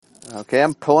Okay,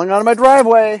 I'm pulling out of my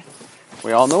driveway.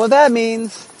 We all know what that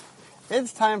means.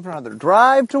 It's time for another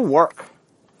drive to work.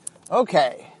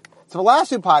 Okay, so the last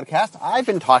two podcasts, I've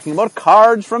been talking about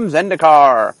cards from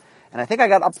Zendikar. And I think I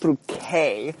got up through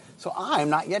K, so I'm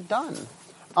not yet done.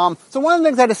 So one of the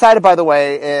things I decided, by the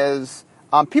way, is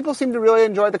people seem to really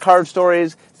enjoy the card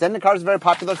stories. Zendikar is a very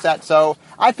popular set, so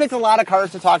I picked a lot of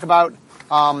cards to talk about.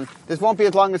 This won't be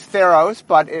as long as Theros,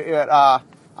 but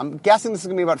I'm guessing this is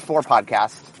going to be about 4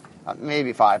 podcasts.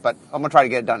 Maybe 5, but I'm going to try to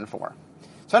get it done in 4.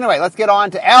 So anyway, let's get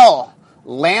on to L,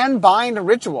 Landbind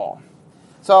Ritual.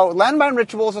 So Landbind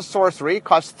Ritual is a sorcery,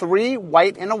 costs 3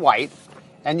 white and a white,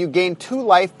 and you gain 2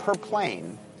 life per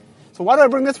plane. So why do I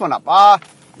bring this one up? Well,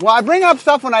 I bring up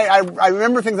stuff when I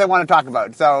remember things I want to talk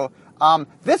about. So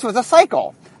this was a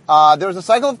cycle. There was a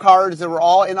cycle of cards that were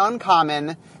all in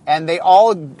uncommon, and they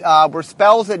all were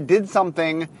spells that did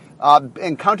something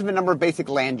and counted the number of basic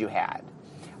land you had.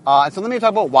 So let me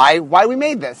talk about why we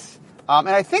made this. And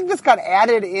I think this got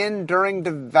added in during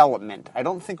development. I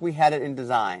don't think we had it in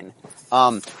design.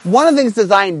 One of the things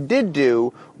design did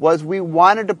do was we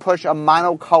wanted to push a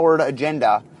monocolored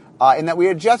agenda in that we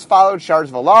had just followed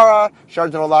Shards of Alara.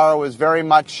 Shards of Alara was very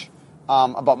much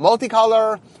about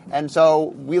multicolor, and so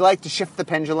we like to shift the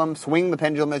pendulum, swing the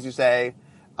pendulum, as you say.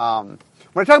 When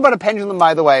I talk about a pendulum,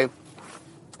 by the way,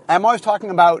 I'm always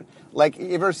talking about, like, you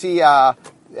ever see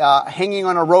hanging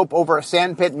on a rope over a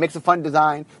sand pit makes a fun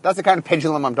design? That's the kind of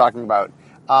pendulum I'm talking about.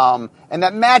 And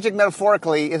that magic,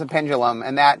 metaphorically, is a pendulum,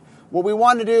 and that what we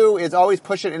want to do is always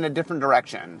push it in a different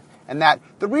direction. And that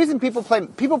the reason people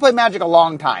play Magic a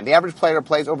long time. The average player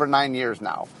plays over 9 years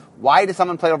now. Why does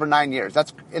someone play over 9 years?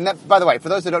 By the way, for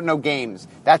those that don't know games,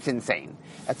 that's insane.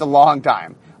 That's a long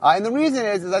time. And the reason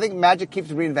is I think Magic keeps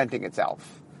reinventing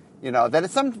itself. You know, that at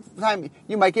some time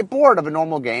you might get bored of a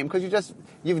normal game because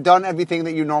you've done everything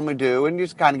that you normally do and you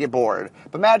just kind of get bored.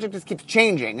 But Magic just keeps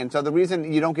changing, and so the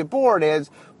reason you don't get bored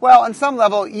is, well, on some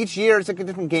level, each year it's like a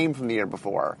different game from the year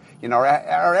before. You know,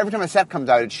 or every time a set comes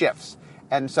out, it shifts.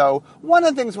 And so one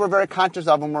of the things we're very conscious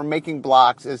of when we're making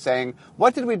blocks is saying,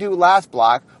 what did we do last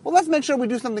block? Well, let's make sure we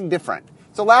do something different.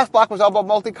 So last block was all about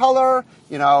multicolor,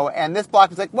 you know, and this block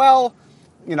was like, well,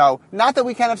 you know, not that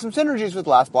we can't have some synergies with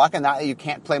last block and not that you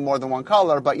can't play more than one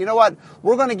color, but you know what?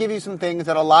 We're going to give you some things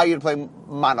that allow you to play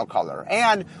monocolor,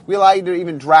 and we allow you to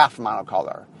even draft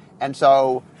monocolor. And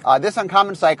so this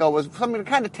uncommon cycle was something to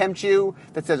kind of tempt you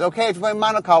that says, okay, if you play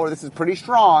monocolor, this is pretty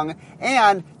strong,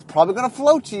 and it's probably going to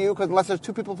float to you because unless there's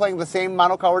 2 people playing the same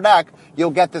monocolor deck, you'll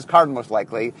get this card most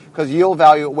likely because you'll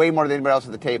value it way more than anybody else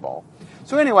at the table.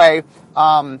 So anyway,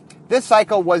 this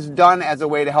cycle was done as a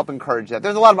way to help encourage that.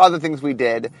 There's a lot of other things we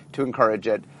did to encourage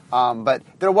it, but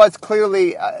there was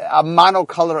clearly a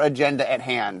monocolor agenda at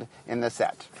hand in this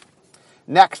set.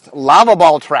 Next, Lava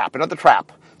Ball Trap, another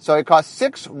trap. So it costs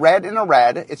 6 red and a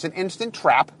red. It's an instant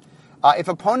trap. If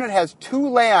opponent has 2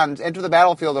 lands enter the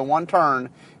battlefield in one turn,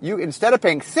 you, instead of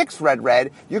paying 6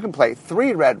 red, you can play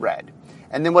 3 red.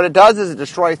 And then what it does is it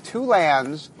destroys 2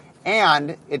 lands,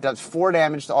 and it does 4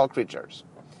 damage to all creatures.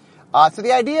 So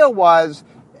the idea was,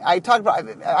 I've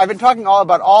been talking all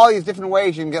about all these different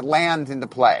ways you can get lands into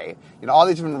play. You know, all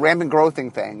these different rampant growthing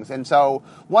things. And so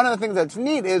one of the things that's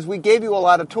neat is we gave you a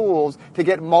lot of tools to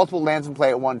get multiple lands in play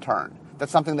at one turn.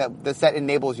 That's something that the set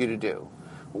enables you to do.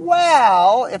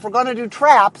 Well, if we're going to do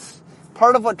traps,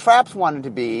 part of what traps wanted to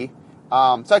be,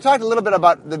 so I talked a little bit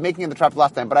about the making of the traps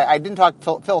last time, but I didn't talk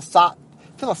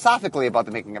philosophically about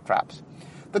the making of traps.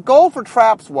 The goal for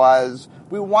traps was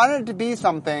we wanted it to be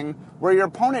something where your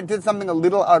opponent did something a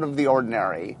little out of the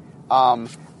ordinary.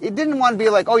 It didn't want to be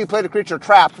like, oh, you played a creature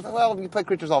trapped. Well, you play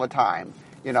creatures all the time,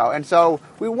 you know. And so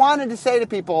we wanted to say to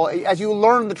people, as you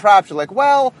learn the traps, you're like,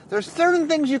 well, there's certain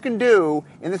things you can do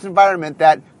in this environment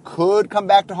that could come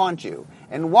back to haunt you.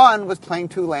 And one was playing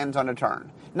 2 lands on a turn.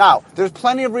 Now, there's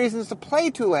plenty of reasons to play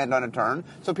 2 land on a turn,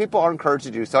 so people are encouraged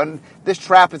to do so. And this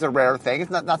trap is a rare thing. It's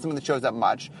not something that shows up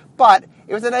much. But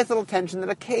it was a nice little tension that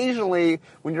occasionally,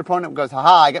 when your opponent goes,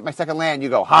 ha-ha, I get my second land, you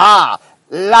go, ha-ha,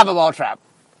 Lava Ball Trap.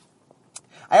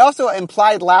 I also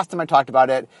implied last time I talked about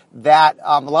it that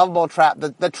Lava Ball Trap,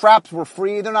 the traps were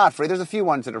free. They're not free. There's a few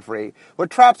ones that are free. What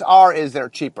traps are is they're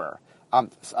cheaper.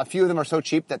 A few of them are so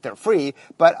cheap that they're free,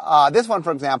 but this one,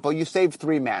 for example, you save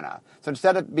 3 mana. So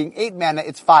instead of being 8 mana,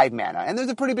 it's 5 mana. And there's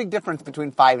a pretty big difference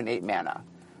between 5 and 8 mana.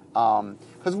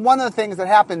 Because one of the things that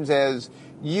happens is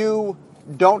you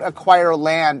don't acquire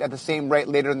land at the same rate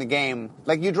later in the game.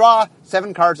 Like, you draw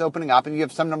 7 cards opening up, and you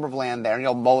have some number of land there, and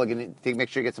you'll mulligan it to make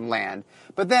sure you get some land.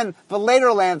 But then the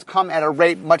later lands come at a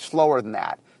rate much slower than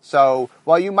that. So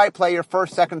while you might play your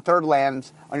first, second, third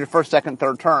lands on your first, second,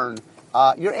 third turn,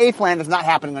 your 8th land is not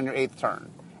happening on your 8th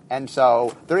turn. And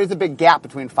so there is a big gap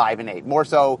between 5 and 8, more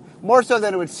so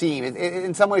than it would seem.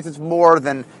 In some ways, it's more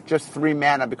than just 3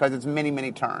 mana because it's many,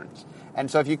 many turns. And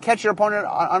so if you catch your opponent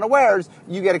unawares,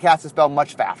 you get to cast a spell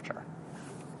much faster.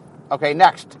 Okay,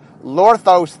 next,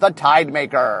 Lorthos the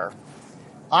Tidemaker.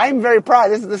 I'm very proud.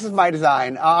 This is my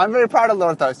design. I'm very proud of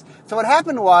Lorthos. So what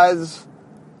happened was,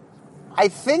 I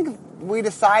think we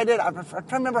decided, I'm trying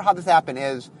to remember how this happened,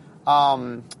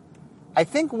 I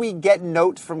think we get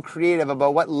notes from Creative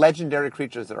about what legendary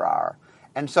creatures there are.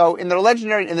 And so in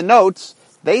the notes,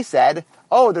 they said,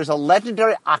 oh, there's a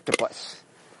legendary octopus.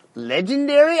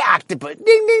 Legendary octopus. Ding,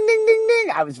 ding, ding, ding,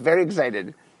 ding. I was very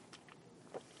excited.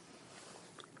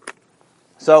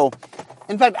 So,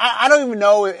 in fact, I don't even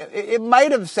know. It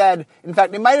might have said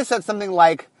something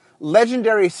like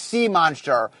legendary sea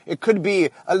monster. It could be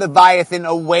a leviathan,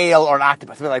 a whale, or an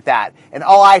octopus, something like that. And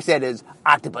all I said is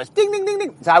octopus. Ding, ding, ding,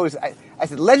 ding. So I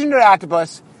said legendary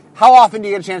octopus. How often do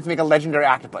you get a chance to make a legendary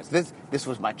octopus? This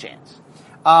was my chance.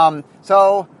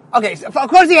 So of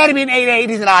course he had to be an 8/8.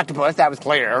 He's an octopus. That was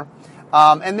clear.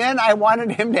 And then I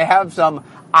wanted him to have some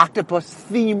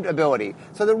octopus-themed ability.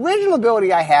 So the original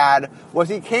ability I had was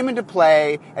he came into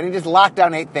play and he just locked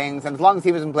down 8 things, and as long as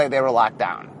he was in play, they were locked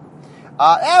down.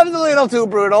 That was a little too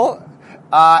brutal.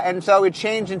 And so it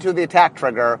changed into the attack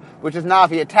trigger, which is now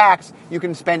if he attacks, you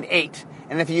can spend 8.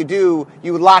 And if you do,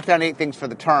 you would lock down 8 things for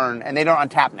the turn, and they don't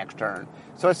untap next turn.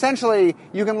 So essentially,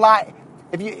 you can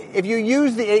if you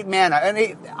use the 8 mana,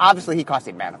 and obviously he costs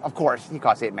 8 mana. Of course, he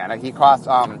costs 8 mana. He costs,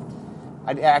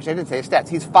 I didn't say his stats.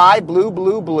 He's 5 blue,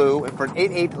 blue, blue for an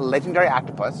 8/8 legendary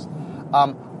octopus.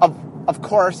 Of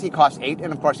course, he costs 8,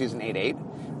 and of course he's an 8/8.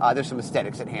 There's some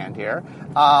aesthetics at hand here.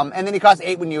 And then he costs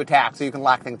 8 when you attack, so you can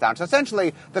lock things down. So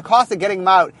essentially, the cost of getting him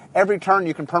out, every turn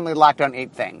you can permanently lock down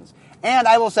 8 things. And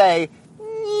I will say,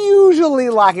 usually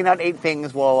locking down 8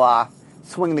 things will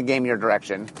swing the game your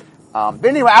direction. But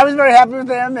anyway, I was very happy with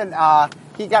him, and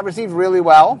he got received really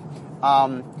well.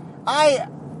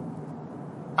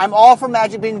 I'm all for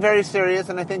Magic being very serious,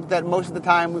 and I think that most of the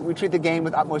time we treat the game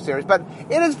with utmost serious. But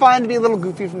it is fun to be a little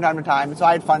goofy from time to time, so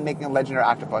I had fun making a legendary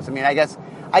octopus. I mean, I guess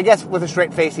with a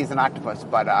straight face he's an octopus,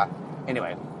 but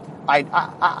anyway,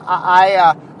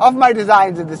 of my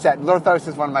designs in the set, Lorthos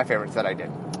is one of my favorites that I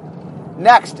did.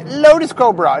 Next, Lotus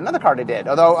Cobra, another card I did.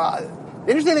 Although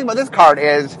the interesting thing about this card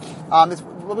is it's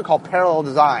what we call parallel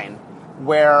design,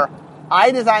 where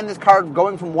I designed this card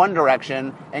going from one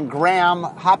direction, and Graham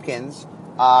Hopkins,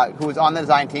 who was on the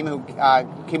design team, who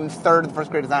came in third in the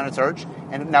first Great Designer Search,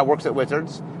 and now works at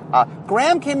Wizards.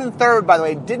 Graham came in third, by the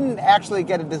way, didn't actually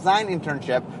get a design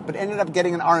internship, but ended up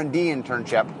getting an R&D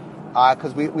internship,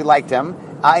 because we liked him.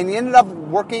 And he ended up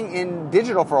working in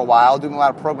digital for a while, doing a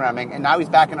lot of programming, and now he's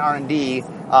back in R&D,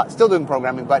 still doing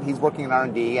programming, but he's working in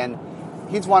R&D, and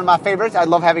he's one of my favorites. I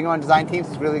love having him on design teams.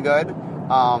 He's really good.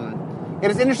 It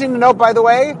is interesting to note, by the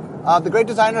way, the Great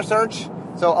Designer Search,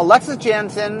 so Alexis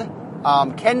Jansen,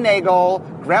 Ken Nagel,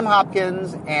 Graham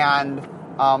Hopkins, and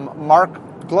Mark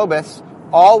Globus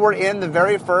all were in the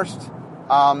very first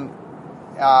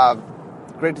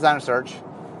Great Designer Search,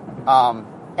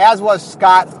 as was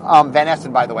Scott Van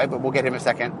Essen, by the way, but we'll get him in a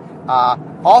second.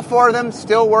 All 4 of them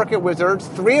still work at Wizards.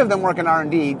 3 of them work in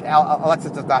R&D.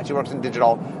 Alexis does not. She works in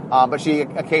digital, but she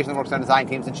occasionally works on design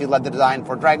teams, and she led the design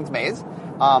for Dragon's Maze.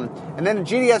 And then in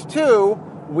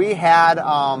GDS2, we had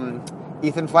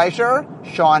Ethan Fleischer,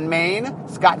 Sean Main,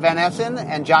 Scott Van Essen,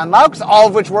 and John Laux, all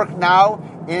of which work now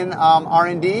in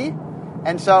R&D.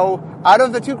 And so out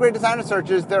of the 2 Great Designer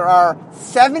Searches, there are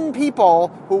 7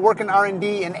 people who work in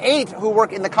R&D and 8 who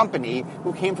work in the company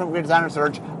who came from Great Designer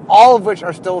Search, all of which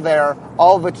are still there,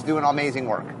 all of which do an amazing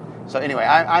work. So anyway,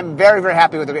 I'm very, very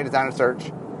happy with the Great Designer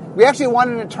Search. We actually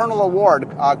won an internal award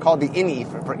called the INI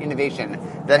for innovation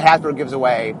that Hasbro gives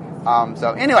away.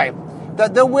 So anyway,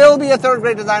 there will be a 3rd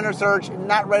Great Designer Search,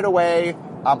 not right away.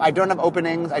 I don't have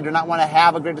openings. I do not want to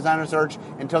have a Great Designer Search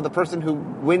until the person who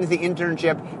wins the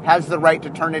internship has the right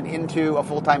to turn it into a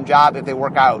full-time job if they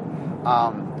work out.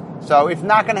 So it's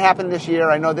not going to happen this year.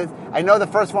 I know the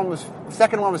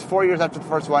second one was 4 years after the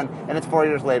first one, and it's 4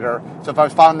 years later. So if I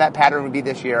was following that pattern, it would be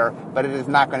this year, but it is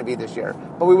not going to be this year.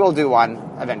 But we will do one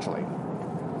eventually.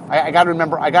 I got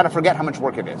to forget how much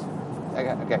work it is.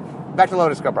 Okay, back to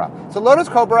Lotus Cobra. So Lotus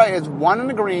Cobra is 1 in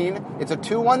the green. It's a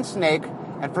 2/1 snake.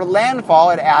 And for landfall,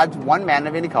 it adds 1 mana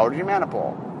of any color to your mana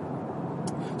pool.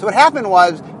 So what happened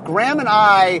was, Graham and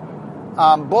I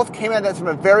both came at this from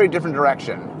a very different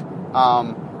direction.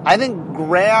 I think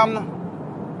Graham...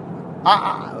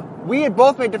 we had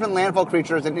both made different landfall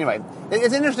creatures. And anyway,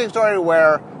 it's an interesting story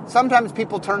where sometimes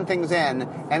people turn things in,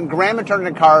 and Graham had turned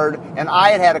in a card, and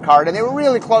I had a card, and they were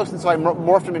really close, and so I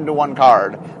morphed them into 1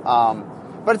 card.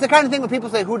 But it's the kind of thing when people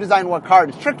say who designed what card,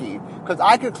 it's tricky, because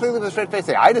I could clearly with a straight face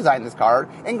say I designed this card,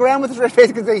 and Graham with a straight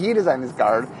face could say he designed this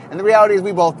card, and the reality is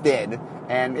we both did,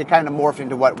 and it kind of morphed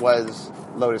into what was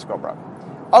Lotus Cobra.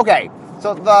 Okay,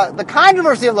 so the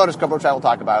controversy of Lotus Cobra, which I will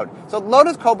talk about. So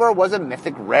Lotus Cobra was a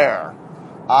mythic rare,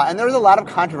 and there was a lot of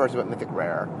controversy about mythic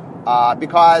rare,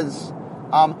 because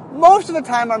most of the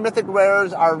time our mythic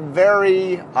rares are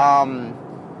very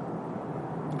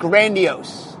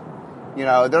grandiose. You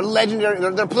know, they're legendary,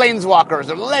 they're planeswalkers,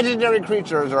 they're legendary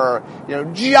creatures, or, you know,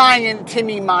 giant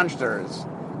Timmy monsters.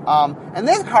 And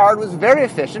this card was very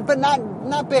efficient, but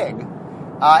not big.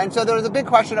 And so there was a big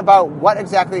question about what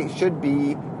exactly should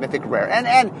be mythic rare.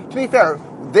 And to be fair,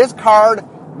 this card,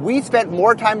 we spent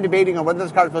more time debating on whether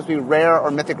this card was supposed to be rare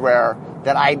or mythic rare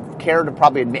than I care to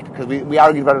probably admit, because we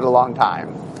argued about it a long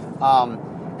time.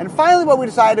 And finally what we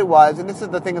decided was, and this is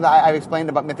the thing that I've explained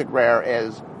about mythic rare,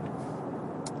 is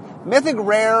mythic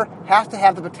rare has to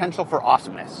have the potential for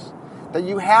awesomeness. That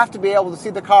you have to be able to see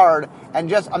the card and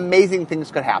just amazing things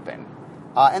could happen.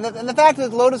 And the fact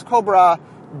is, Lotus Cobra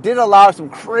did allow some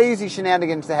crazy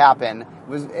shenanigans to happen.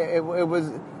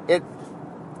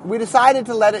 We decided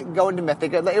to let it go into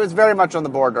mythic. It was very much on the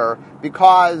border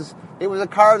because it was a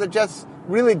card that just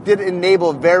really did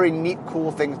enable very neat,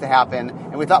 cool things to happen.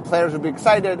 And we thought players would be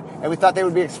excited, and we thought they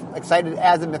would be excited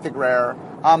as a mythic rare.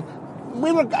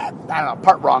 We were, I don't know,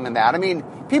 part wrong in that. I mean,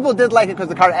 people did like it because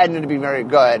the card ended to be very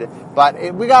good,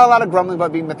 but we got a lot of grumbling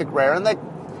about being mythic rare, and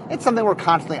it's something we're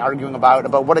constantly arguing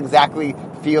about what exactly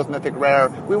feels mythic rare.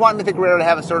 We want mythic rare to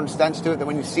have a certain sense to it that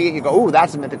when you see it, you go, ooh,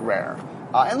 that's a mythic rare.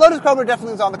 And Lotus Cobra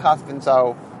definitely was on the cusp, and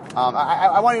so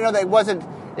I want you to know that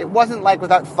it wasn't like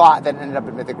without thought that it ended up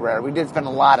in mythic rare. We did spend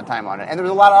a lot of time on it, and there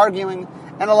was a lot of arguing,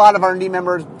 and a lot of R&D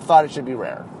members thought it should be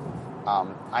rare.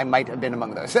 I might have been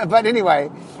among those. But anyway,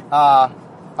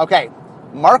 okay,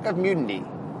 Mark of Mutiny.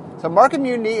 So Mark of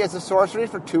Mutiny is a sorcery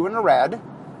for 2 and a red.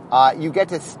 You get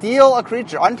to steal a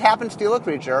creature, untap and steal a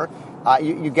creature.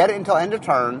 You get it until end of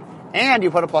turn, and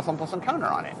you put a +1/+1 counter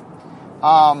on it.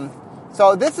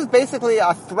 So this is basically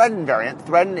a Threaten variant.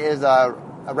 Threaten is a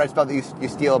red spell that you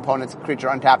steal opponent's creature,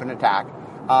 untap and attack.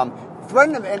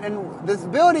 Threaten, and this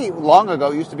ability long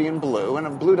ago used to be in blue,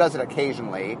 and blue does it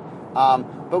occasionally.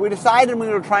 But we decided when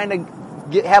we were trying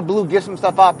to have blue give some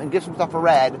stuff up and give some stuff for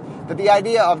red, that the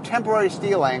idea of temporary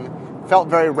stealing felt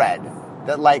very red.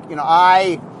 That, like, you know,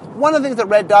 one of the things that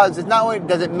red does is not only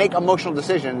does it make emotional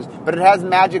decisions, but it has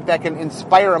magic that can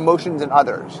inspire emotions in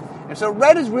others. And so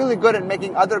red is really good at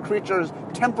making other creatures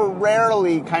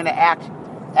temporarily kind of act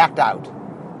out.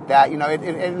 That, you know, it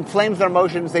inflames their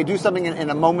emotions, they do something in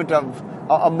a moment of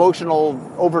emotional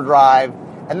overdrive,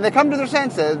 and they come to their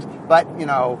senses, but, you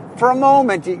know, for a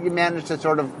moment you manage to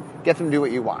sort of get them to do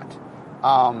what you want.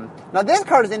 Now this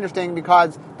card is interesting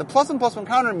because the +1/+1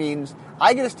 counter means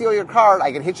I get to steal your card,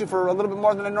 I can hit you for a little bit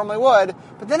more than I normally would,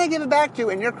 but then I give it back to you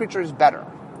and your creature is better.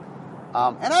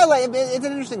 And it's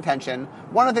an interesting tension.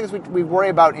 One of the things we worry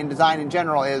about in design in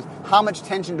general is how much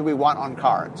tension do we want on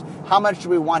cards? How much do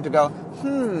we want to go,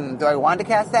 do I want to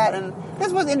cast that? And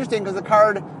this was interesting because the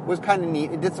card was kind of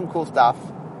neat. It did some cool stuff.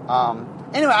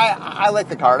 Anyway, I like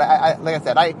the card. Like I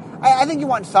said, I think you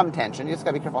want some tension. You just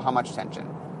got to be careful how much tension.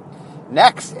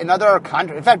 Next, in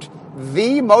fact,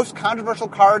 the most controversial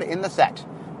card in the set.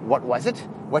 What was it?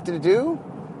 What did it do?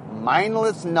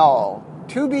 Mindless Null.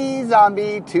 2B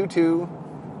zombie, 2/2.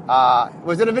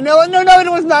 Was it a vanilla? No,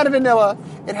 it was not a vanilla.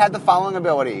 It had the following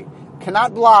ability.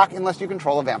 Cannot block unless you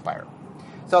control a vampire.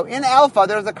 So in Alpha,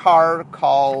 there's a card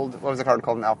called, what was the card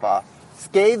called in Alpha?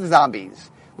 Scathe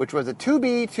Zombies, which was a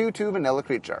 2B, 2/2 vanilla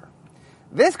creature.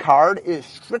 This card is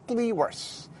strictly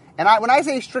worse. And when I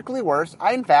say strictly worse,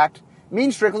 I in fact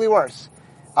mean strictly worse.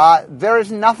 There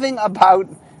is nothing about,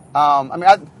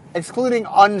 excluding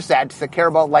unsets that care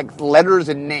about like letters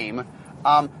and name,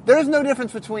 there is no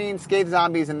difference between Scathe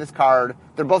Zombies and this card.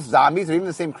 They're both zombies. They're even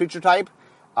the same creature type.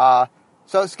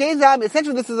 So Scathe Zombie,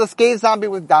 essentially this is a Scathe Zombie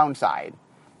with downside.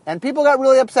 And people got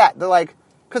really upset. They're like,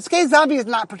 because Scathe Zombie is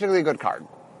not particularly a good card.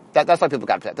 That's why people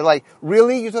got upset. They're like,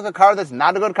 really? You took a card that's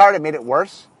not a good card and made it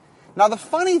worse? Now the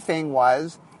funny thing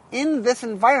was, in this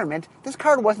environment, this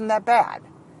card wasn't that bad.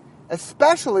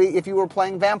 Especially if you were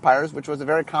playing vampires, which was a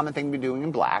very common thing to be doing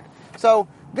in black. So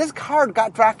this card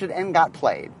got drafted and got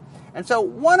played. And so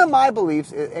one of my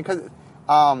beliefs is, because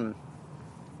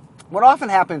what often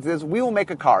happens is we will make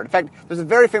a card. In fact, there's a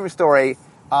very famous story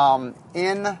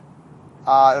in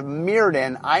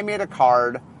Mirrodin. I made a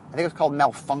card, I think it was called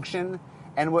Malfunction,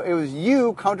 and it was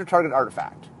you counter target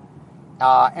artifact.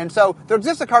 And so there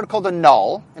exists a card called a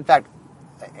Null. In fact,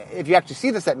 if you actually see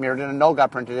this at Mirrodin, a Null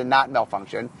got printed and not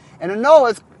Malfunction. And a Null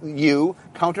is you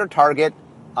counter target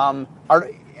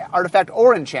artifact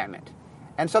or enchantment.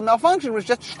 And so Malfunction was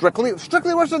just strictly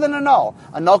worse than a null.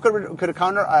 A null could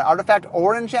counter an artifact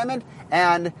or an enchantment,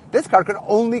 and this card could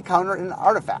only counter an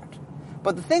artifact.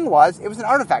 But the thing was, it was an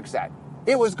artifact set.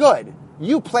 It was good.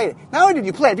 You played it. Not only did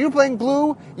you play it, if you were playing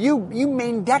blue, you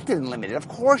main decked it in limited. Of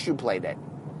course you played it.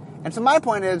 And so my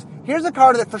point is, here's a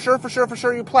card that for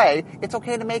sure you play. It's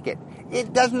okay to make it.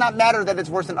 It does not matter that it's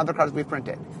worse than other cards we've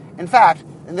printed. In fact,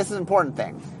 and this is an important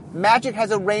thing, Magic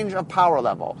has a range of power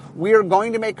level. We are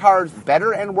going to make cards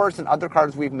better and worse than other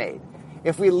cards we've made.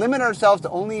 If we limit ourselves to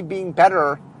only being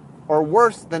better or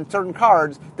worse than certain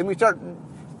cards, then we start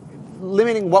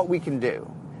limiting what we can do.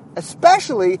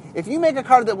 Especially if you make a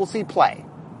card that will see play.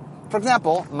 For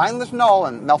example, Mindless Null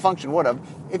and Malfunction would have.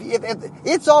 If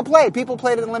it's all play. People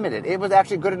played it in limited. It was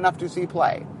actually good enough to see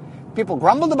play. People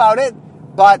grumbled about it,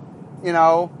 but,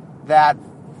 that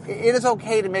it is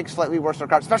okay to make slightly worse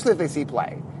cards, especially if they see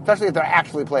play. Especially if they're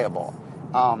actually playable.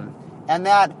 And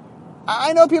that,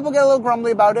 I know people get a little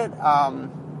grumbly about it,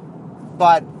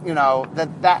 but,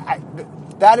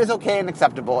 that is okay and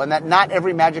acceptable, and that not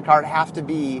every Magic card has to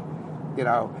be,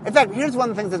 In fact, here's one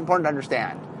of the things that's important to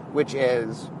understand, which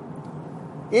is,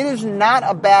 it is not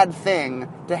a bad thing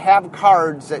to have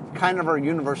cards that kind of are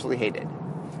universally hated.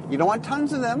 You don't want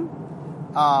tons of them,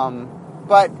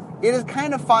 but it is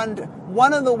kind of fun.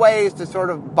 One of the ways to sort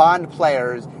of bond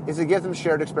players is to give them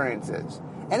shared experiences.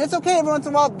 And it's okay every once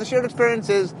in a while, the shared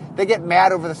experiences, they get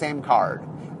mad over the same card.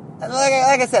 And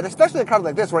like I said, especially a card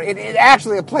like this, where it's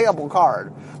actually a playable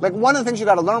card. Like, one of the things you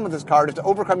got to learn with this card is to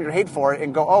overcome your hate for it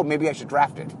and go, oh, maybe I should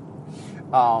draft it.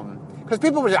 Because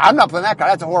people would say, I'm not playing that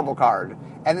card, that's a horrible card.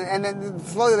 And then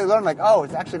slowly they learn, like, oh,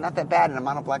 it's actually not that bad in a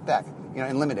mono black deck,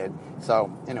 in limited.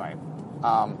 So, anyway,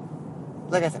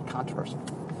 like I said, controversial.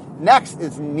 Next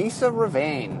is Nissa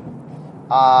Revane.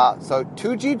 So 2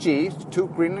 GG, 2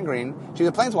 green and green. She's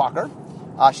a Planeswalker.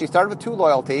 She started with 2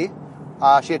 loyalty.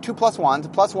 She had 2 +1s.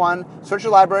 +1, search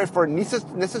your library for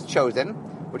Nissa's Chosen,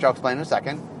 which I'll explain in a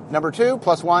second. Number 2,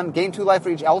 +1, gain 2 life for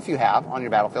each elf you have on your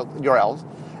battlefield, your elves.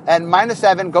 And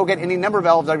 -7, go get any number of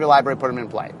elves out of your library, put them in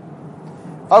play.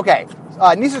 Okay,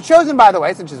 Nissa's Chosen, by the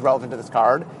way, since she's relevant to this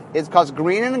card, is cost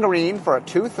green and green for a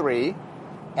 2/3.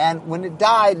 And when it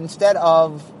died, instead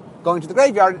of going to the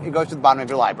graveyard, it goes to the bottom of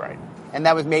your library. And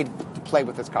that was made to play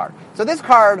with this card. So this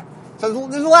card, there's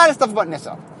a lot of stuff about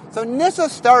Nissa. So Nissa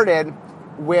started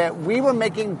where we were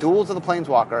making Duels of the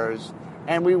Planeswalkers,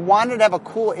 and we wanted to have a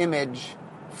cool image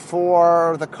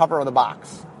for the cover of the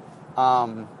box.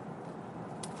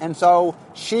 And so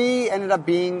she ended up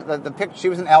being the pick. She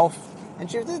was an elf, and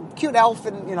she was a cute elf,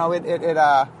 and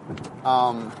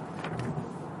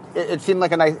it seemed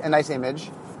like a nice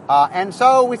image. And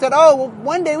so we said, oh, well,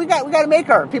 one day we got to make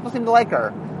her. People seem to like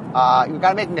her. We got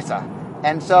to make Nissa.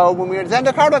 And so when we were designed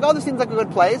a card, like, oh, this seems like a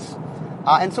good place.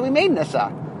 And so we made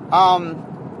Nissa.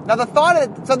 Now the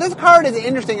thought, so this card is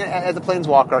interesting as a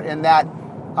Planeswalker in that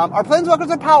our Planeswalkers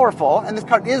are powerful, and this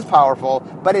card is powerful,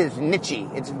 but it is niche-y.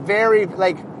 It's very,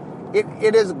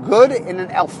 it is good in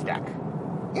an elf deck.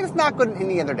 It is not good in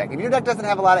any other deck. If your deck doesn't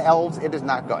have a lot of elves, it is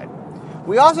not good.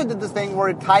 We also did this thing where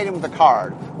it tied in with the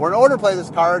card, where in order to play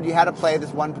this card, you had to play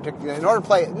this one particular, in order to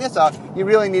play Nissa, you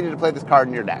really needed to play this card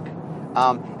in your deck.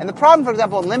 And the problem, for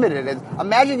example, in Limited is,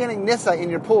 imagine getting Nissa in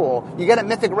your pool, you get a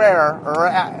Mythic Rare,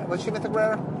 or, was she Mythic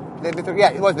Rare? Yeah,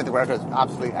 it was Mythic Rare, because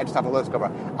obviously, I just have a list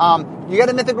over. You get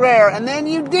a Mythic Rare, and then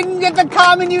you didn't get the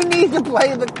common you need to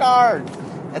play the card.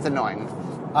 That's annoying.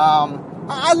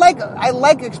 I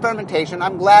like experimentation.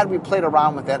 I'm glad we played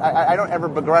around with it. I don't ever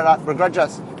begrudge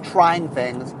us trying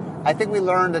things. I think we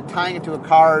learned that tying it to a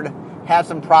card has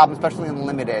some problems, especially in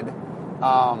Limited.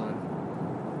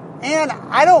 And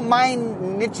I don't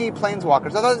mind niche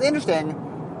Planeswalkers. Although it's interesting,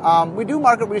 we do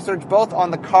market research both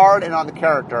on the card and on the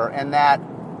character, and that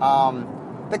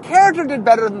the character did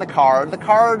better than the card. The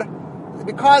card,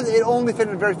 because it only fit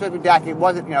in a very specific deck, it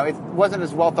wasn't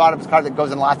as well thought of as a card that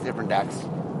goes in lots of different decks.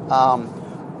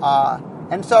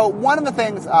 And so one of the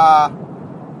things,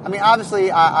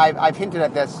 obviously I've hinted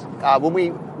at this, when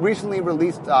we recently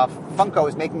released, Funko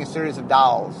is making a series of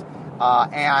dolls,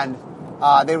 and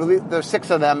they released, there's 6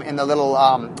 of them in the little,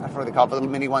 I forget what they call it, the little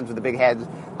mini ones with the big heads,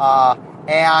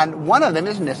 and one of them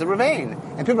is Nissa Revane.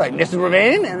 And people are like, Nissa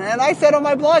Revane? And I said on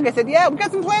my blog, I said, yeah, we've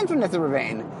got some plans for Nissa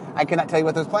Revane. I cannot tell you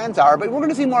what those plans are, but we're going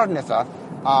to see more of Nissa.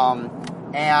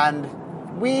 And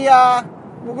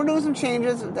we're doing some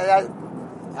changes. I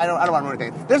don't want to ruin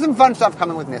anything. There's some fun stuff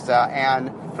coming with Nissa,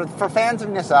 and for fans of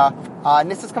Nissa,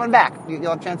 Nissa's coming back. You'll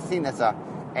have a chance to see Nissa,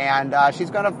 and she's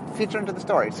going to feature into the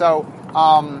story. So,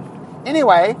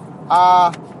 anyway,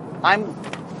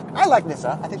 I like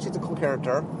Nissa. I think she's a cool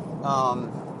character,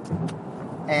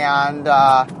 And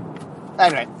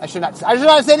anyway, I should not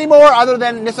say any more other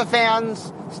than Nissa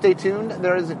fans. Stay tuned.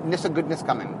 There is Nissa goodness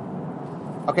coming.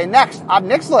 Okay, next, Ob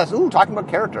Nixilis. Ooh, talking about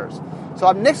characters. So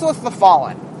Ob Nixilis the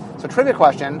Fallen. So trivia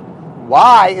question,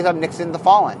 why is Ob Nixilis the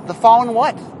Fallen? The Fallen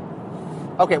what?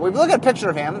 Okay, well, if you look at a picture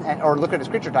of him, or look at his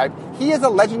creature type, he is a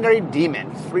legendary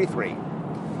demon, 3/3.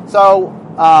 So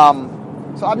Ob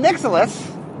Nixilis,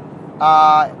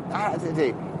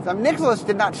 Ob Nixilis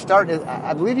did not start as,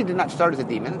 I believe he did not start as a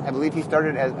demon. I believe he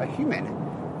started as a human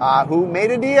who made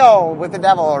a deal with the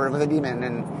devil or with a demon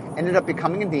and ended up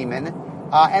becoming a demon.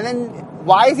 And then,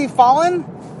 why is he fallen?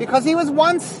 Because he was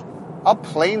once a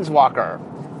planeswalker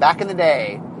back in the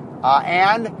day.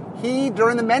 And he,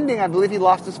 during the mending, I believe he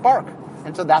lost his spark.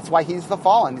 And so that's why he's the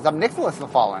Fallen. He's Ob Nixilis the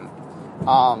Fallen.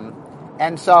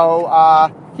 And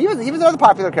so he was another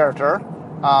popular character.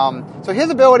 So his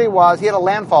ability was, he had a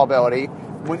landfall ability.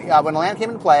 When a land came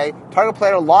into play, target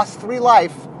player lost 3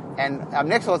 life, and Ob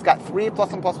Nixilis got 3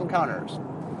 +1/+1 counters.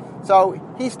 So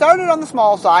he started on the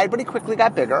small side, but he quickly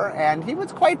got bigger, and he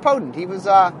was quite potent. He was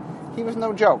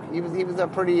no joke. He was a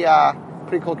pretty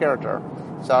cool character.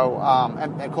 So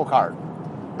and a cool card.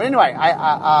 But anyway,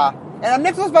 and Ob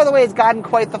Nixilis, by the way, has gotten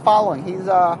quite the following.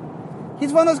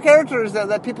 He's one of those characters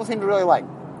that people seem to really like.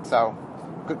 So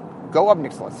go Ob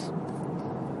Nixilis.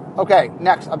 Okay,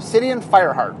 next, Obsidian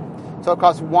Fireheart. So it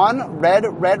costs 1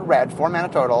 red, 4 mana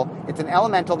total. It's an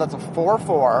elemental that's a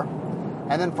 4/4.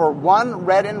 And then for 1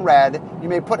 red and red, you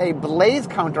may put a blaze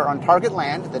counter on target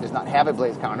land that does not have a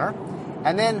blaze counter.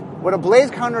 And then what a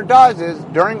blaze counter does is,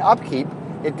 during upkeep,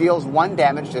 it deals 1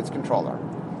 damage to its controller.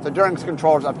 So during its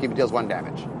controller's upkeep, it deals 1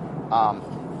 damage.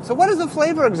 So what is the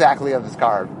flavor exactly of this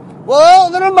card?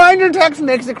 Well, the reminder text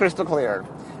makes it crystal clear.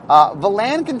 The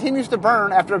land continues to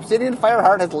burn after Obsidian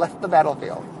Fireheart has left the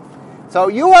battlefield. So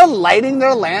you are lighting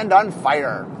their land on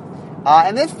fire.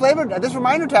 And this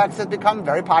reminder text has become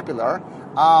very popular.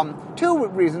 2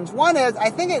 reasons. One is,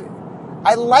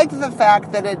 I liked the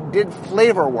fact that it did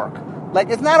flavor work. Like,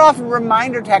 it's not often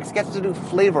reminder text gets to do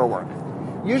flavor work.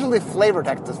 Usually flavor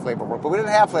text does flavor work, but we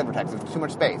didn't have flavor text. It's too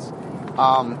much space.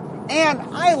 And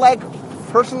I like,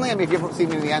 personally, I mean, if you've seen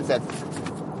me in the onset,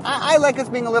 I like us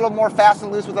being a little more fast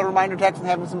and loose with the reminder text and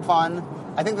having some fun.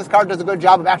 I think this card does a good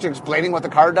job of actually explaining what the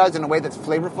card does in a way that's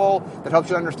flavorful, that helps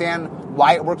you understand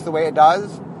why it works the way it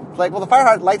does. It's like, well, the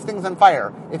Fireheart lights things on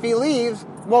fire. If he leaves,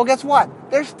 well, guess what?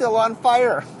 They're still on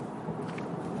fire.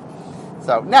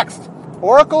 So, next,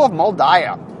 Oracle of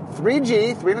Moldiah.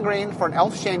 3G, 3 in the green, for an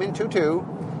Elf Shaman, 2/2.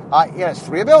 It has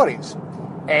 3 abilities.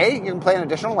 A, you can play an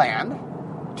additional land.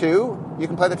 2, you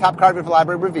can play the top card of your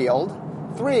library revealed.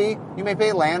 3, you may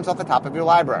pay lands off the top of your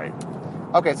library.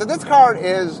 Okay, so this card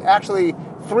is actually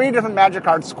 3 different magic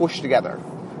cards squished together.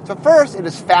 So first, it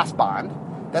is Fast Bond.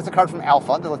 That's a card from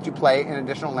Alpha that lets you play an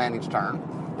additional land each turn.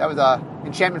 That was an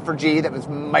enchantment for G that was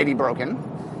mighty broken.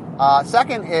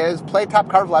 Second is play top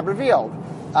card of library revealed.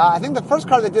 I think the first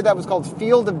card that did that was called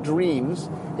Field of Dreams.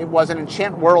 It was an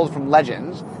enchant world from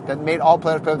Legends that made all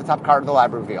players play with the top card of the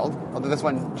library revealed, although this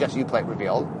one just you play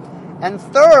revealed. And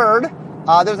third,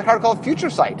 there was a card called Future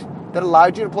Sight that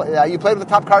allowed you to play. You played with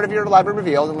the top card of your library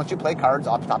revealed and lets you play cards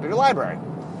off the top of your library.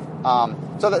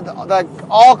 So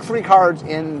all 3 cards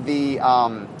in the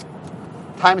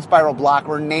Time Spiral block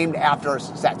were named after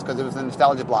sets because it was a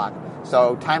nostalgia block.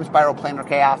 So Time Spiral, Planar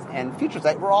Chaos, and Future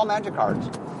Sight were all magic cards.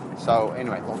 So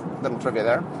anyway, little trivia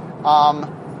there.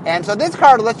 And so this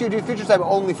card lets you do Future Sight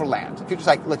only for lands. Future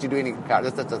Sight lets you do any card.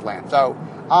 This does land. So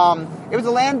it was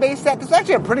a land-based set. This is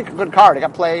actually a pretty good card. It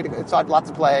got played. It saw lots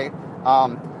of play.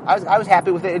 I was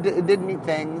happy with it. It did neat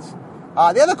things.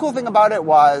 The other cool thing about it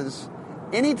was,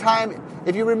 anytime,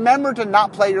 if you remember to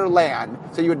not play your land,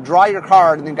 so you would draw your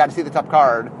card and then got to see the top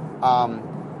card,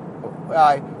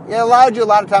 it allowed you a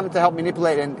lot of time to help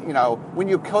manipulate, and, when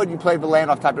you could, you played the land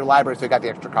off the top of your library, so you got the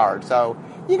extra card. So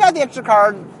you got the extra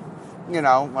card,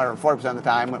 whatever, 40% of the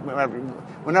time,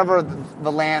 whenever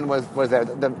the land was there.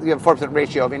 You have a 4%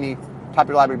 ratio of any top of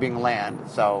your library being land.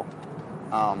 So,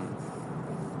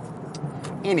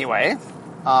 anyway,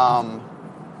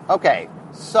 okay.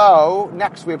 So,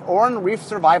 next we have Oran Reef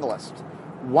Survivalist.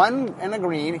 1 and a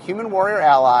green, human warrior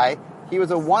ally. He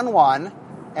was a 1/1,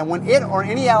 and when it or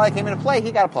any ally came into play,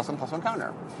 he got a +1/+1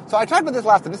 counter. So I talked about this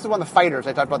last time. This is one of the fighters.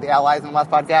 I talked about the allies in the last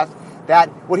podcast. That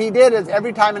what he did is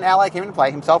every time an ally came into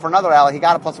play, himself or another ally, he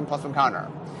got a +1/+1 counter.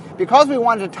 Because we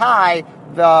wanted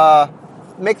to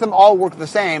make them all work the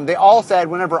same, they all said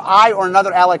whenever I or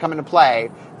another ally come into play.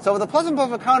 So the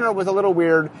 +1/+1 counter was a little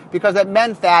weird because it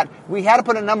meant that we had to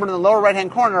put a number in the lower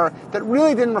right-hand corner that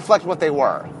really didn't reflect what they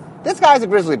were. This guy's a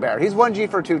grizzly bear. He's 1G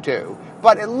for 2/2.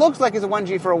 but it looks like he's a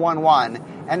 1G for a 1-1.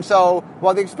 And so,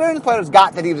 while the experienced players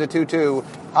got that he was a 2-2,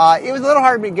 it was a little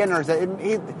hard for beginners.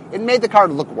 It made the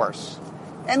card look worse.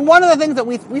 And one of the things that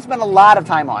we spent a lot of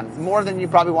time on, more than you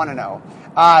probably want to know,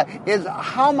 is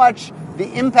how much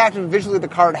the impact visually the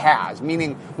card has.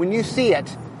 Meaning, when you see it,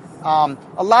 a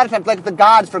lot of times, like the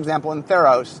gods, for example, in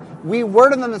Theros, we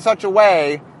worded them in such a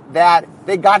way that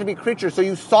they got to be creatures, so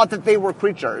you thought that they were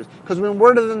creatures. Because when we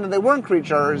worded them that they weren't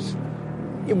creatures,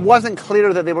 it wasn't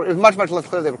clear that they were. It was much, much less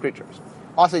clear they were creatures.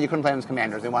 Also, you couldn't play them as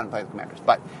commanders. They wanted to play as commanders.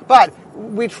 But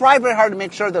we tried very hard to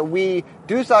make sure that we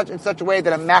do such in such a way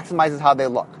that it maximizes how they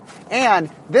look. And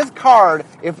this card,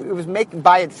 if it was made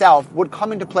by itself, would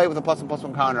come into play with a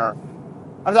 +1/+1 counter.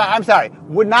 I'm sorry,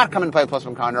 would not come into play with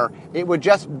 +1 counter. It would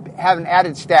just have an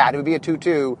added stat. It would be a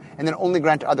 2/2, and then only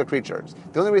grant to other creatures.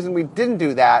 The only reason we didn't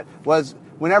do that was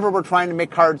whenever we're trying to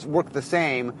make cards work the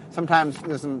same, sometimes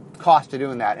there's some cost to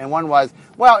doing that. And one was,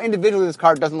 well, individually this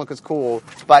card doesn't look as cool,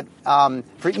 but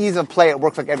for ease of play, it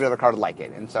works like every other card like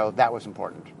it. And so that was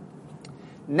important.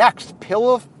 Next,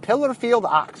 Pillarfield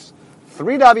Ox.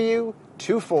 3W,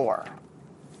 2/4.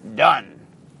 Done.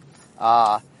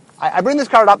 I bring this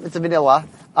card up. It's a vanilla.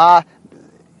 I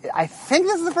think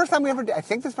this is the first time we ever did.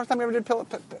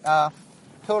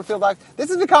 Pillarfield Ox.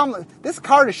 This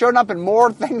card has shown up in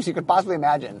more things you could possibly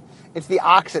imagine. It's the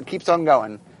ox that keeps on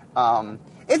going.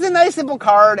 It's a nice, simple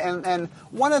card, and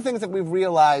one of the things that we've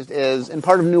realized is, and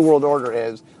part of New World Order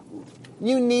is,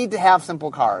 you need to have simple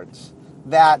cards.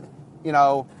 That,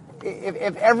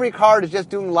 if every card is just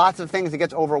doing lots of things, it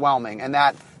gets overwhelming, and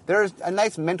that there's a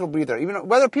nice mental breather, even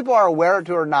whether people are aware of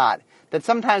it or not, that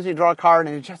sometimes when you draw a card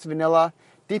and it's just vanilla,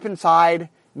 deep inside,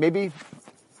 maybe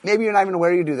you're not even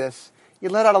aware you do this, you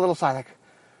let out a little sigh, like,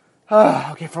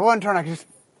 okay, for one turn,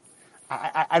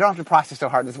 I don't have to process so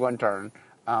hard this one turn.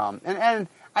 And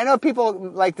I know people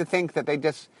like to think that they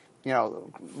just,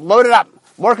 load it up,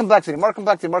 more complexity.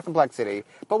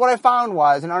 But what I found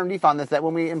was, and R&D found this, that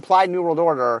when we implied New World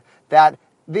Order, that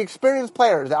the experienced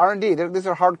players, the R&D, these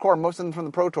are hardcore, most of them from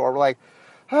the Pro Tour, were like,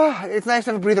 it's nice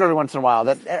to have a breather every once in a while.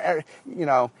 That,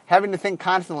 having to think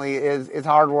constantly is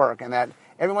hard work, and that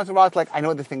every once in a while, it's like, I know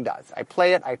what this thing does. I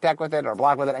play it, I attack with it, or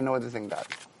block with it, I know what this thing does.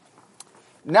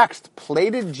 Next,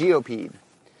 Plated Geopede.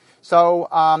 So,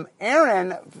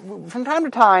 Aaron, from time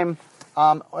to time,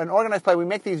 in organized play, we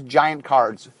make these giant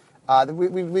cards.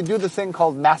 We do this thing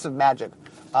called Massive Magic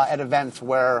at events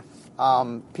where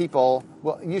people,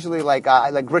 well, usually like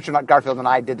Richard Garfield and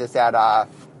I did this at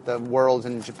the Worlds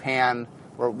in Japan,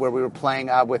 where we were playing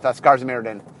with Scars of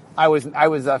Mirrodin. I was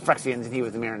Phyrexians and he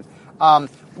was the Mirrans.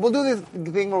 We'll do this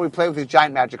thing where we play with these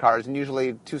giant magic cards, and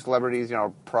usually two celebrities,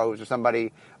 pros or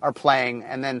somebody, are playing,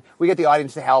 and then we get the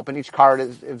audience to help, and each card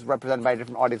is represented by a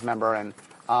different audience member. And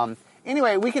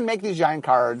anyway, we can make these giant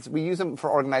cards. We use them for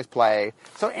organized play.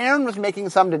 So Aaron was making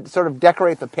some to sort of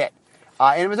decorate the pit,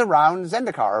 and it was around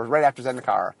Zendikar, right after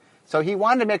Zendikar. So he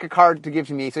wanted to make a card to give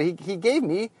to me, so he gave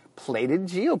me Plated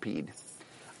Geopede.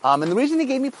 And the reason he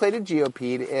gave me Plated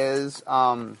Geopede is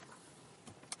I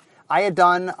had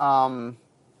done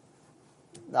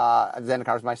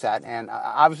Zendikar was my set, and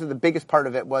obviously the biggest part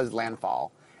of it was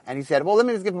landfall. And he said, well, let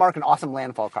me just give Mark an awesome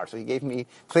landfall card. So he gave me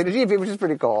Plated Geopede, which is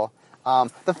pretty cool.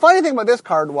 The funny thing about this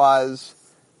card was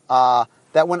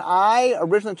that when I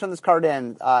originally turned this card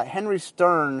in, Henry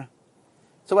Stern...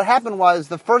 So what happened was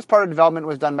the first part of development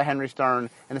was done by Henry Stern,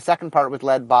 and the second part was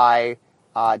led by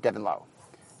Devin Lowe.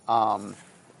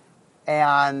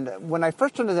 And when I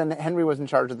first turned this in, Henry was in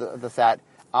charge of the set.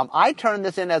 I turned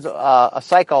this in as a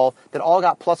cycle that all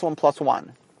got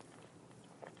 +1/+1.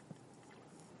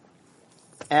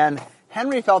 And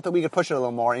Henry felt that we could push it a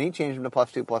little more, and he changed them to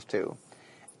 +2/+2.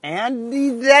 And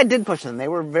that did push them. They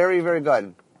were very, very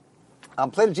good.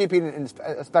 Plated Geopede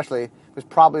especially was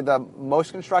probably the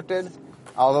most constructed,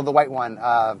 although the white one,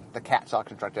 the cat saw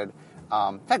constructed.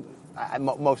 In fact,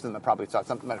 most of them probably saw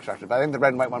something constructed, but I think the red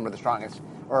and white one were the strongest.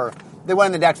 Or the one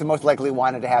in the decks that most likely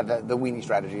wanted to have the weenie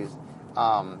strategies.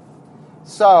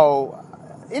 So,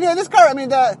 this card,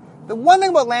 the one thing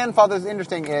about Landfall that's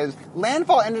interesting is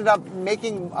Landfall ended up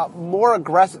making a more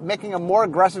aggressive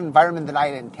environment than I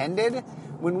had intended.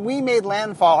 When we made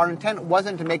Landfall, our intent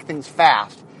wasn't to make things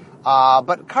fast.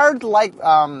 But cards like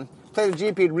Plated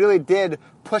Geopede really did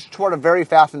push toward a very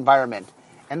fast environment.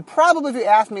 And probably if you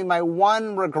ask me my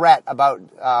one regret about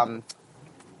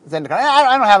Zendikar,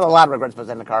 I don't have a lot of regrets about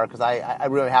Zendikar because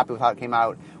I'm really happy with how it came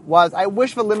out, was I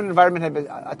wish the limited environment had been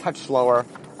a touch slower.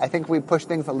 I think we pushed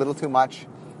things a little too much.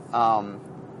 And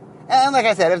like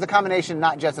I said, it was a combination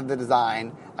not just of the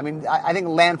design. I think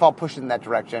Landfall pushed in that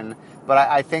direction, but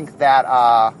I think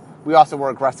that we also were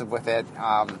aggressive with it.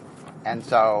 And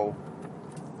so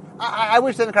I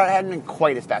wish Zendikar hadn't been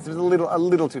quite as fast. It was a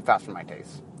little too fast for my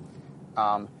taste.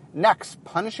 Next,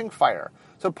 Punishing Fire.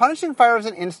 So Punishing Fire is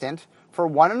an instant for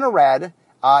 1 and a red.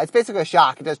 It's basically a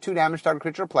shock. It does 2 damage to target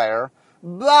creature or player.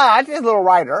 But, it's a little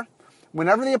rider.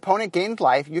 Whenever the opponent gains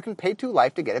life, you can pay 2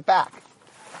 life to get it back.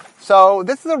 So,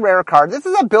 this is a rare card. This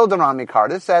is a build around me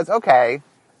card. It says, okay,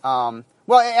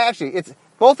 actually, it's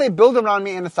both a build around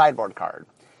me and a sideboard card.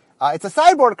 It's a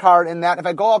sideboard card in that if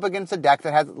I go up against a deck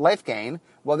that has life gain,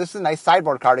 well, this is a nice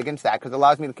sideboard card against that because it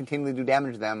allows me to continually do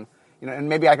damage to them, and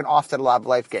maybe I can offset a lot of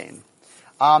life gain.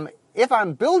 If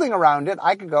I'm building around it,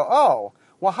 I could go, oh,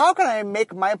 well, how can I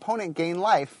make my opponent gain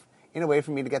life in a way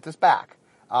for me to get this back?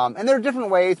 And there are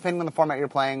different ways, depending on the format you're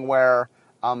playing, where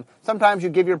sometimes you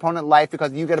give your opponent life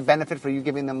because you get a benefit for you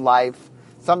giving them life.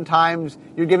 Sometimes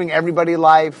you're giving everybody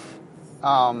life.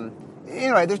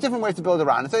 Anyway, there's different ways to build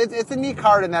around it. So it's a neat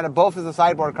card in that it both is a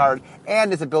sideboard card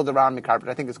and it's a build around me card, which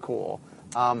I think is cool.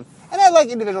 And I like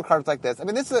individual cards like this. I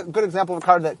mean, this is a good example of a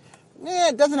card that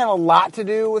it doesn't have a lot to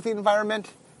do with the environment.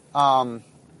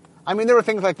 I mean, there were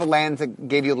things like the lands that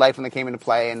gave you life when they came into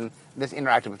play, and this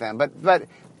interacted with them. But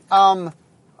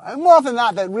more often than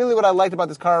not, that really what I liked about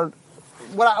this card,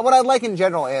 what I like in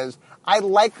general is I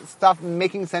like stuff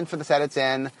making sense for the set it's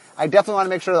in. I definitely want to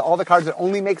make sure that all the cards that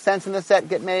only make sense in the set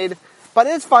get made. But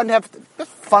it is fun to have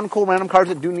just fun, cool, random cards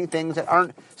that do neat things that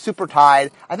aren't super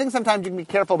tied. I think sometimes you can be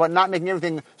careful about not making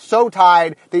everything so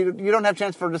tied that you don't have a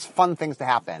chance for just fun things to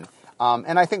happen.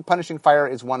 And I think Punishing Fire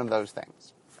is one of those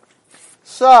things.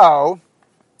 So,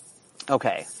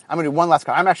 okay, I'm going to do one last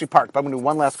card. I'm actually parked, but I'm going to do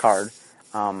one last card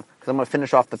because I'm going to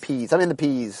finish off the peas. I'm in the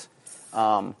peas.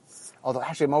 Although,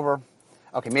 actually, I'm over.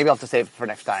 Okay, maybe I'll have to save it for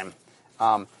next time.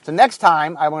 So next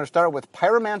time, I want to start with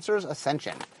Pyromancer's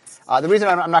Ascension. The reason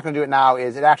I'm not going to do it now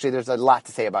is there's a lot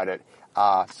to say about it.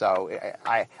 So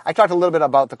I talked a little bit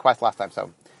about the quest last time.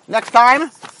 So next time,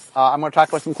 I'm going to talk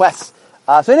about some quests.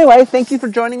 So anyway, thank you for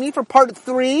joining me for part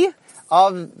 3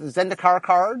 of Zendikar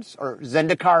cards, or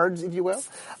Zendikards, if you will.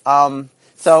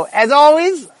 So as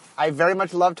always, I very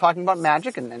much love talking about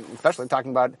Magic, and especially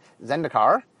talking about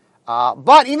Zendikar.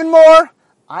 But even more,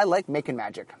 I like making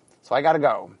magic. So I gotta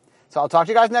go. So I'll talk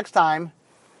to you guys next time.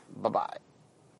 Bye-bye.